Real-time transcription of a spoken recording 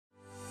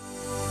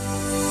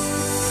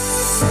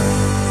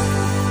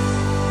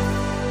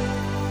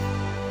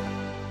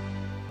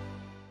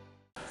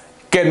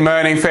Good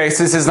morning, folks.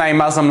 This is Naeem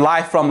Aslam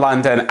live from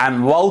London,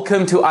 and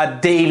welcome to our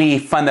daily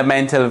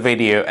fundamental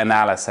video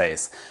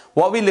analysis.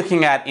 What we're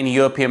looking at in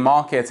European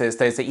markets is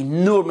there's an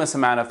enormous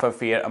amount of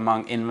fear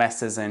among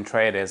investors and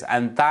traders,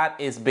 and that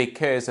is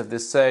because of the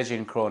surge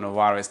in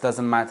coronavirus.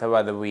 Doesn't matter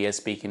whether we are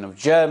speaking of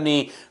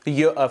Germany,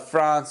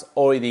 France,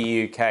 or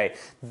the UK.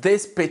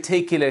 This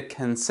particular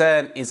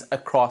concern is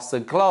across the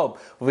globe.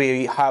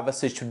 We have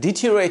a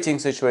deteriorating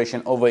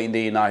situation over in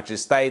the United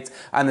States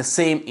and the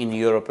same in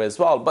Europe as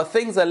well. But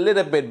things are a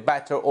little bit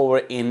better over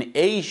in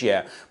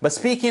Asia. But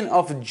speaking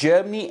of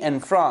Germany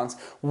and France,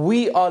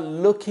 we are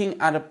looking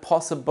at a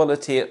possibility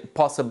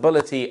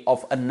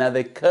of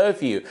another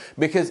curfew,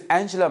 because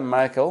Angela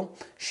Merkel,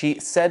 she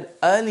said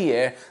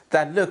earlier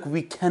that, look,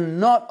 we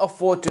cannot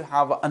afford to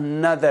have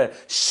another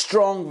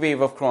strong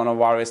wave of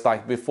coronavirus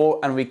like before,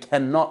 and we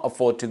cannot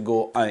afford to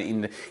go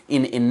in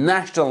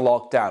national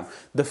lockdown.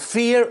 The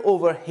fear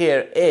over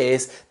here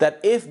is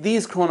that if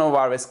these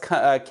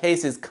coronavirus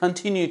cases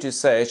continue to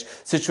surge,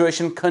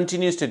 situation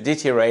continues to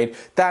deteriorate,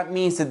 that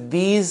means that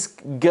these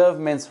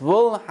governments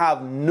will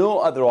have no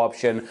other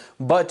option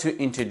but to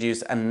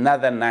introduce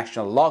another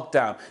national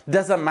lockdown.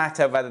 Doesn't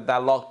matter whether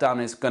that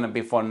lockdown is going to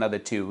be for another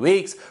 2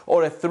 weeks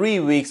or 3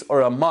 weeks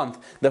or a month.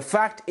 The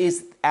fact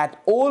is,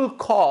 at all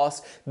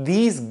costs,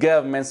 these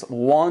governments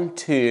want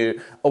to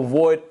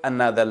avoid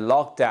another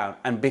lockdown,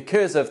 and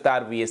because of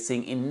that we are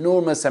seeing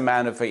enormous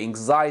amount of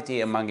anxiety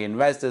among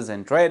investors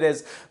and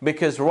traders,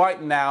 because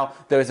right now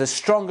there is a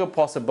stronger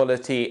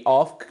possibility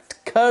of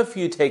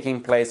curfew taking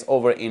place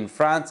over in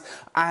France,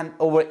 and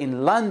over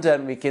in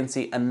London we can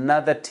see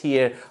another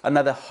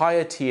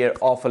higher tier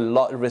of a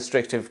lot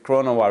restrictive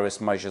coronavirus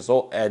measures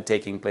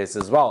taking place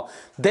as well.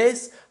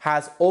 This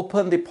has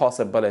opened the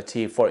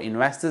possibility for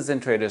investors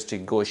and traders to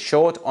go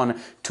short on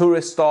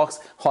tourist stocks,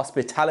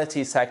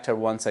 hospitality sector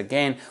once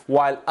again,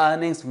 while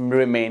earnings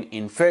remain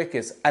in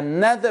focus.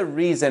 Another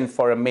reason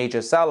for a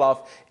major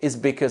sell-off is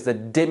because the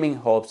dimming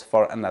hopes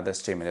for another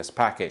stimulus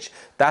package.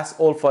 That's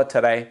all for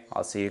today.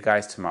 I'll see you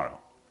guys tomorrow.